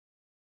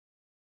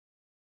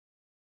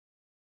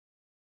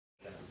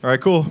All right,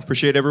 cool.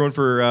 Appreciate everyone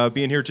for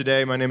being here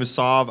today. My name is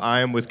Sav. I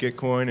am with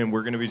Gitcoin, and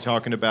we're going to be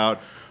talking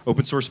about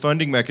open source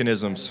funding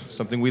mechanisms,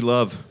 something we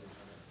love.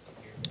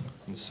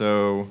 And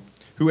so,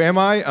 who am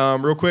I?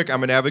 Real quick,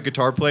 I'm an avid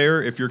guitar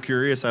player. If you're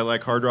curious, I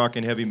like hard rock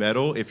and heavy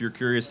metal. If you're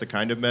curious, the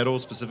kind of metal,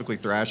 specifically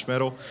thrash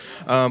metal.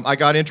 I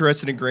got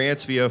interested in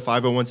grants via a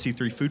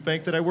 501c3 food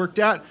bank that I worked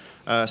at.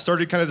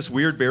 Started kind of this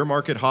weird bear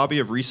market hobby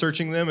of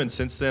researching them, and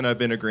since then I've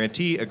been a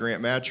grantee, a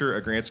grant matcher,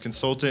 a grants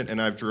consultant,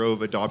 and I've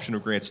drove adoption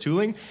of grants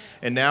tooling.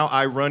 And now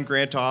I run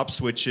Grant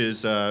Ops, which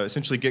is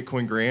essentially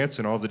Gitcoin grants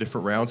and all the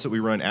different rounds that we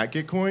run at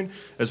Gitcoin,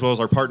 as well as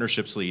our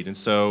partnerships lead. And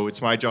so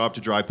it's my job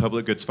to drive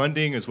public goods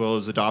funding as well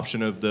as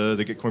adoption of the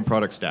Gitcoin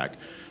product stack.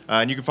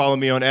 And you can follow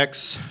me on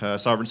X,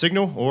 Sovereign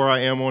Signal, or I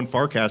am on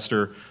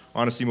Farcaster,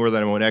 honestly more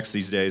than I'm on X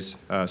these days,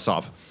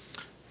 Sov.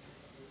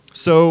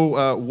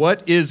 So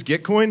what is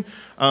Gitcoin?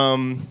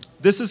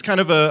 This is kind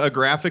of a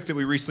graphic that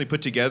we recently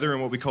put together in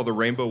what we call the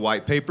Rainbow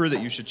White Paper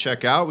that you should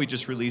check out. We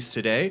just released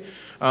today.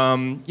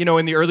 You know,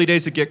 in the early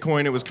days of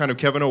Gitcoin, it was kind of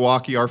Kevin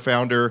Owocki, our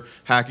founder,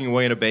 hacking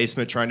away in a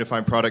basement trying to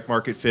find product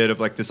market fit of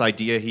like this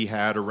idea he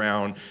had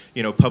around,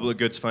 you know, public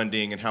goods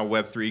funding and how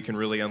Web3 can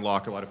really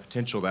unlock a lot of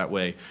potential that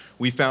way.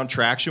 We found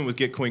traction with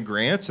Gitcoin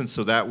grants, and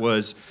so that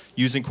was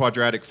using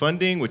quadratic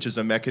funding, which is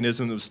a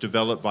mechanism that was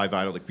developed by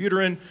Vitalik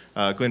Buterin,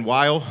 Glenn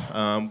Weil,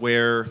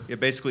 where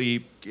it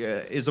basically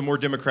is a more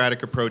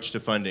democratic approach to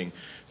funding.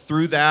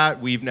 Through that,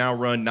 we've now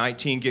run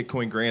 19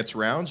 Gitcoin grants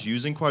rounds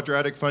using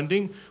quadratic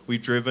funding.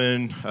 We've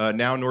driven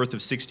now north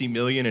of 60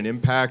 million in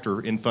impact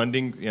or in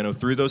funding, you know,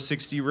 through those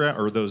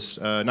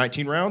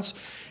 19 rounds.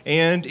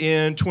 And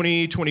in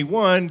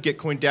 2021,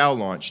 Gitcoin DAO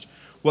launched.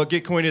 What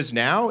Gitcoin is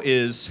now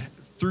is,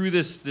 through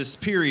this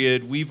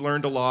period, we've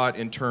learned a lot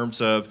in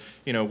terms of,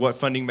 you know, what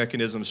funding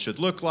mechanisms should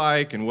look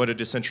like and what a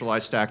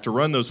decentralized stack to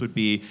run those would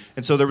be.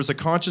 And so there was a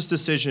conscious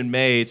decision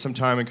made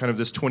sometime in kind of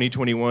this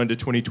 2021 to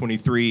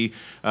 2023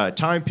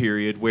 time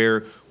period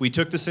where we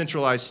took the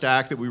centralized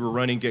stack that we were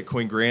running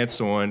Gitcoin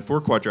grants on for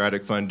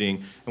quadratic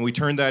funding, and we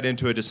turned that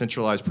into a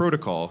decentralized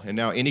protocol. And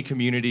now any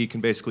community can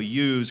basically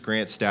use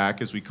grant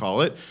stack, as we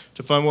call it,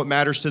 to fund what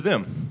matters to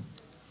them.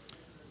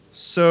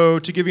 So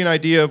to give you an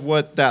idea of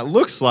what that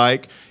looks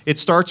like, it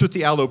starts with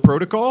the Allo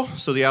protocol.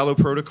 So the Allo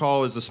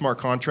protocol is the smart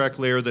contract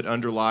layer that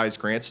underlies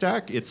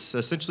GrantStack. It's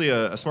essentially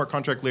a smart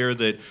contract layer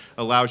that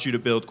allows you to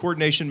build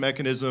coordination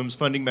mechanisms,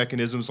 funding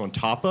mechanisms on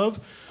top of.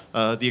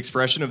 The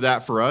expression of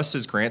that for us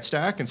is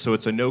GrantStack, and so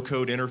it's a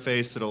no-code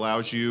interface that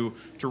allows you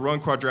to run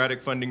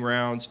quadratic funding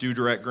rounds, do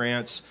direct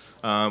grants.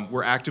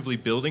 We're actively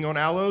building on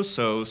Allo,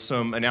 so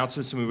some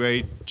announcements we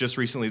made just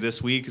recently this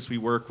week is we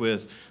work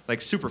with like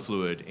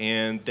Superfluid,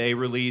 and they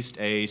released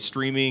a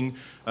streaming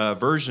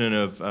version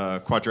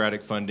of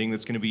quadratic funding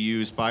that's going to be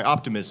used by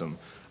Optimism.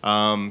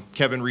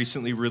 Kevin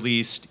recently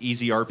released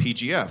Easy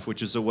RPGF,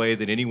 which is a way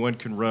that anyone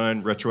can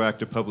run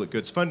retroactive public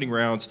goods funding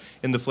rounds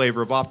in the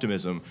flavor of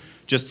Optimism.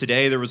 Just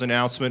today, there was an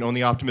announcement on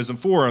the Optimism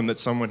forum that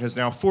someone has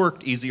now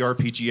forked Easy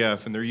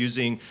RPGF, and they're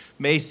using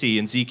Macy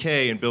and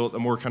ZK and built a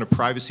more kind of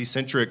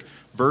privacy-centric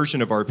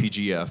version of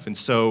RPGF. And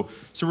so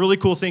some really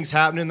cool things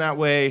happening that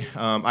way.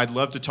 I'd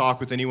love to talk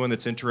with anyone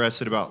that's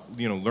interested about,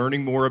 you know,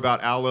 learning more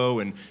about Allo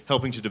and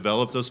helping to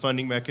develop those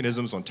funding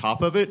mechanisms on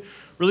top of it.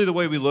 Really the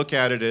way we look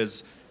at it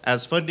is,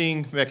 as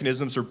funding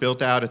mechanisms are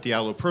built out at the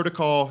Allo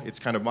protocol, it's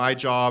kind of my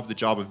job, the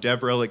job of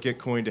DevRel at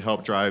Gitcoin, to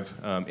help drive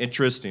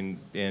interest and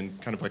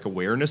kind of like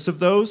awareness of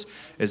those.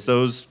 As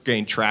those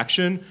gain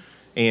traction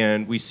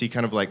and we see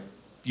kind of like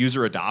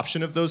user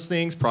adoption of those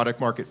things,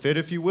 product market fit,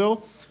 if you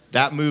will,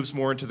 that moves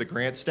more into the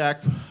grant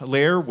stack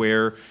layer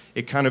where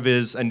it kind of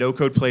is a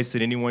no-code place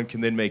that anyone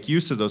can then make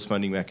use of those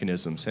funding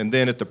mechanisms. And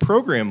then at the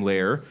program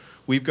layer,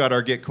 we've got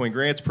our Gitcoin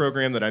grants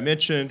program that I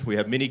mentioned. We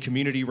have many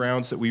community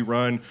rounds that we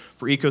run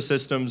for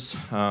ecosystems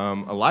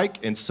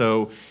alike. And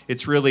so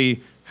it's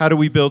really, how do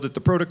we build at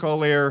the protocol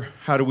layer?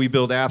 How do we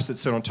build apps that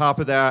sit on top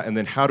of that? And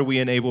then how do we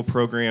enable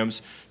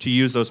programs to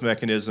use those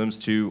mechanisms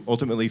to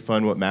ultimately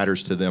fund what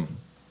matters to them?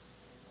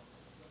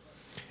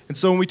 And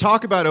so when we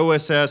talk about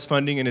OSS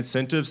funding and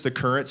incentives, the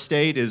current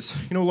state is,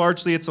 you know,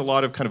 largely it's a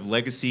lot of kind of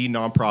legacy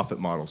nonprofit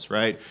models,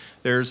 right?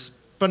 There's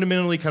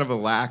fundamentally kind of a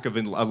lack of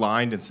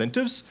aligned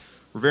incentives.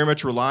 We're very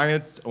much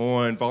reliant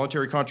on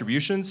voluntary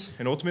contributions,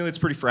 and ultimately it's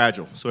pretty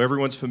fragile. So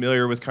everyone's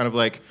familiar with kind of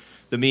like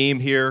the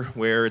meme here,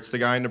 where it's the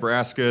guy in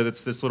Nebraska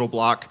that's this little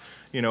block,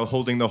 you know,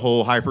 holding the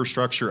whole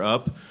hyperstructure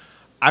up.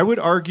 I would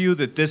argue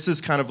that this is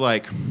kind of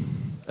like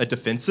a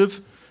defensive,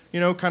 you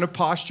know, kind of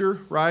posture,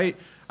 right?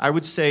 I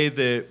would say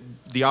that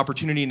the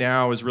opportunity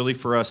now is really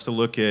for us to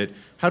look at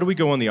how do we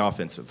go on the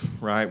offensive,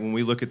 right? When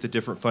we look at the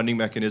different funding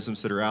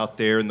mechanisms that are out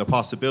there and the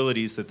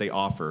possibilities that they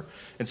offer.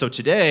 And so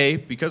today,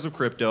 because of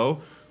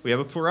crypto, we have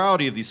a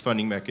plurality of these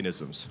funding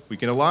mechanisms. We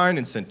can align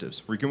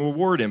incentives, we can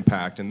reward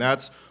impact, and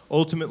that's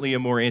ultimately a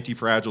more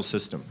anti-fragile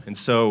system. And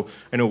so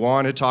I know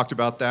Juan had talked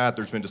about that.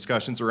 There's been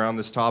discussions around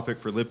this topic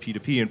for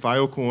libp2p and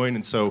Filecoin,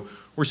 and so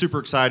we're super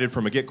excited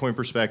from a Gitcoin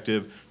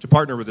perspective to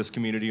partner with this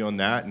community on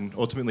that and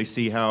ultimately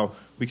see how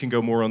we can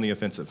go more on the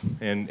offensive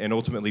and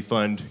ultimately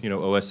fund, you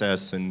know,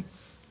 OSS and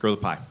grow the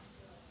pie.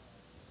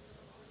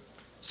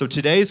 So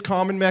today's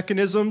common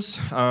mechanisms,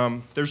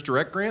 there's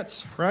direct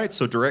grants, right?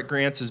 So direct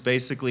grants is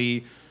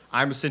basically,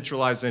 I'm a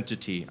centralized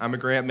entity. I'm a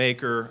grant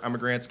maker, I'm a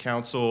grants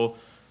counsel,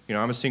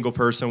 I'm a single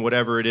person,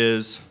 whatever it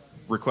is.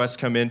 Requests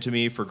come in to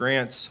me for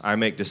grants, I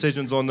make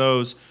decisions on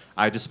those,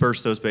 I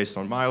disperse those based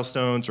on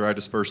milestones, or I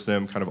disperse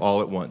them kind of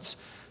all at once.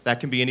 That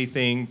can be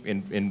anything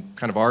in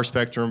kind of our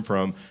spectrum,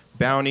 from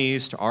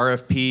bounties to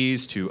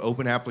RFPs to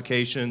open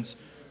applications.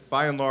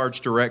 By and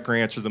large, direct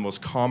grants are the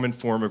most common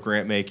form of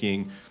grant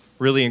making,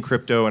 really in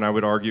crypto, and I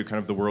would argue kind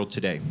of the world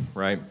today,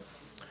 right?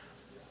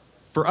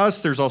 For us,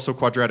 there's also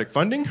quadratic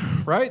funding,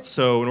 right?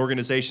 So an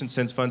organization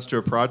sends funds to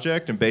a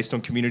project, and based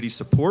on community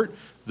support,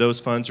 those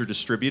funds are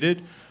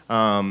distributed.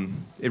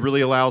 It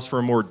really allows for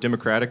a more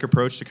democratic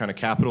approach to kind of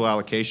capital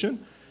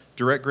allocation.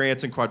 Direct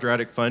grants and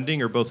quadratic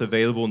funding are both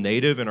available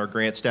native in our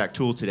grant stack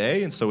tool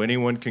today, and so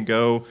anyone can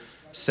go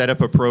set up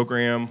a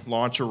program,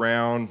 launch a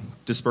round,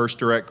 disperse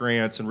direct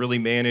grants, and really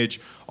manage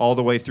all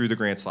the way through the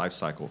grants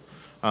lifecycle.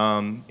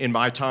 In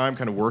my time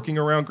kind of working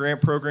around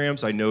grant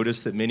programs, I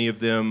noticed that many of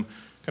them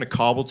kind of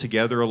cobble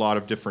together a lot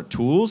of different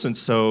tools, and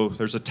so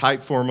there's a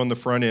type form on the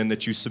front end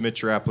that you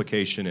submit your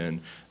application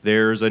in.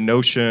 There's a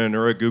Notion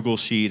or a Google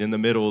Sheet in the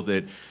middle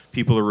that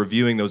people are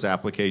reviewing those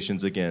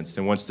applications against,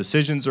 and once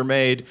decisions are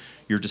made,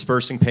 you're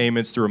dispersing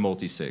payments through a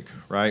multi-sig,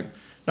 right?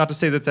 Not to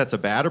say that that's a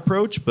bad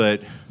approach,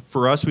 but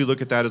for us, we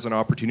look at that as an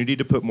opportunity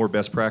to put more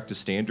best practice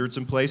standards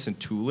in place and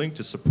tooling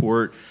to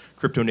support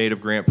crypto native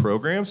grant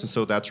programs, and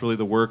so that's really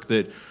the work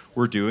that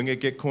we're doing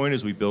at Gitcoin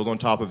as we build on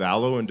top of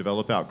Allo and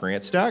develop out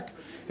Grant Stack.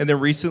 And then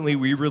recently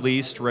we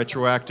released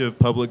retroactive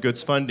public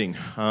goods funding.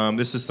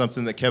 This is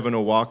something that Kevin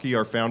Owocki,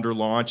 our founder,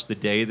 launched the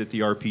day that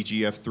the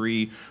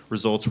RPGF3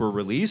 results were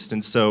released.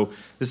 And so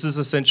this is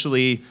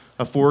essentially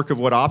a fork of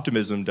what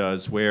Optimism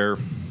does, where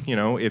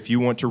if you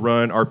want to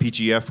run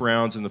RPGF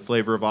rounds in the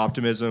flavor of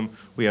Optimism,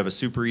 we have a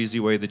super easy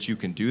way that you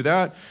can do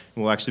that.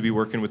 And we'll actually be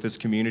working with this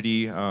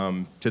community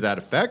to that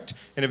effect.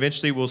 And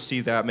eventually we'll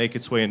see that make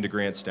its way into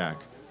Grant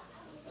Stack.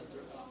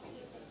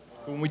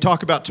 When we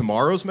talk about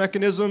tomorrow's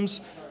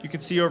mechanisms, you can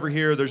see over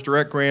here there's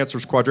direct grants,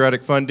 there's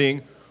quadratic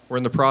funding. We're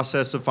in the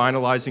process of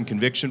finalizing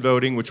conviction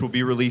voting, which will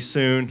be released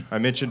soon. I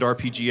mentioned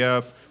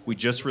RPGF. We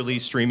just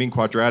released streaming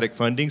quadratic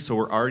funding, so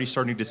we're already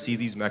starting to see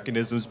these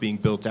mechanisms being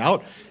built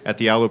out at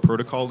the Allo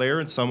protocol layer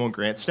and some on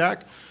Grant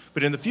Stack.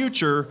 But in the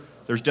future,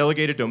 there's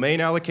delegated domain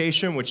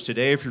allocation, which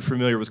today, if you're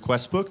familiar with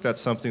Questbook, that's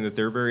something that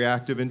they're very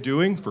active in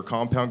doing for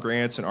compound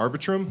grants and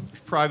Arbitrum. There's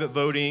private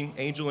voting,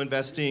 angel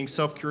investing,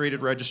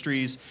 self-curated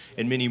registries,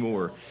 and many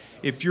more.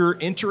 If you're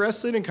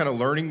interested in kind of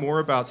learning more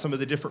about some of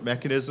the different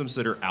mechanisms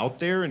that are out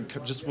there and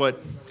just what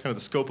kind of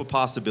the scope of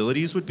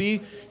possibilities would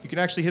be, you can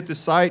actually hit this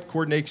site,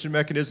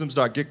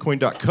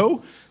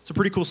 coordinationmechanisms.gitcoin.co. It's a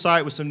pretty cool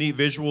site with some neat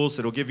visuals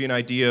that'll give you an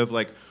idea of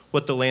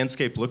what the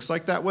landscape looks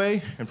like that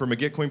way. And from a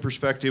Gitcoin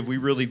perspective, we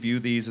really view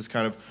these as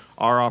kind of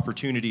our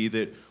opportunity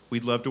that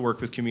we'd love to work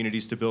with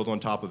communities to build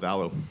on top of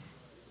Allo.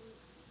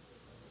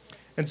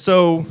 And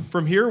so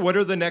from here, what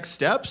are the next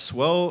steps?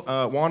 Well,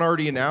 Juan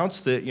already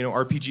announced that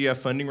RPGF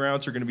funding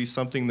rounds are going to be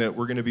something that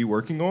we're going to be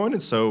working on.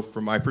 And so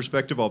from my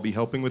perspective, I'll be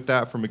helping with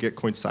that from a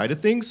Gitcoin side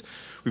of things.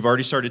 We've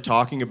already started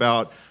talking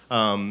about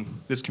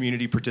this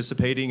community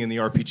participating in the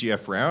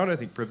RPGF round. I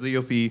think Privily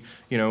will be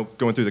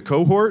going through the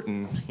cohort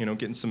and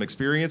getting some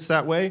experience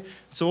that way.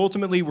 So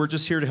ultimately, we're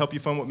just here to help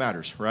you fund what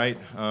matters, right?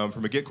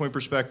 From a Gitcoin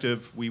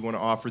perspective, we want to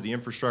offer the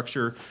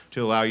infrastructure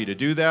to allow you to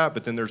do that,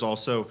 but then there's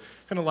also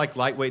kind of like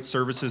lightweight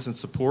services and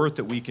support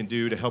that we can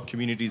do to help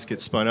communities get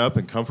spun up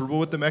and comfortable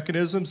with the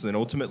mechanisms. And then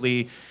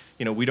ultimately,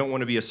 we don't want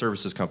to be a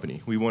services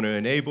company. We want to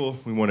enable,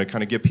 we want to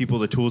kind of give people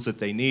the tools that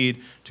they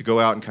need to go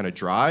out and kind of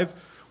drive.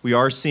 We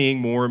are seeing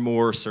more and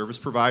more service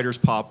providers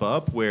pop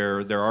up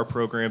where there are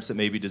programs that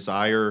maybe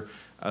desire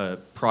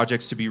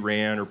projects to be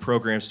ran or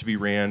programs to be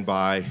ran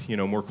by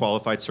more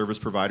qualified service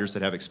providers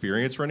that have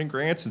experience running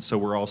grants. And so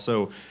we're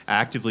also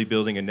actively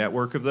building a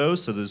network of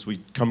those so that as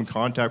we come in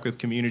contact with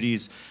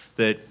communities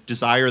that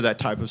desire that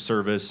type of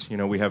service,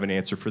 we have an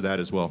answer for that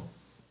as well.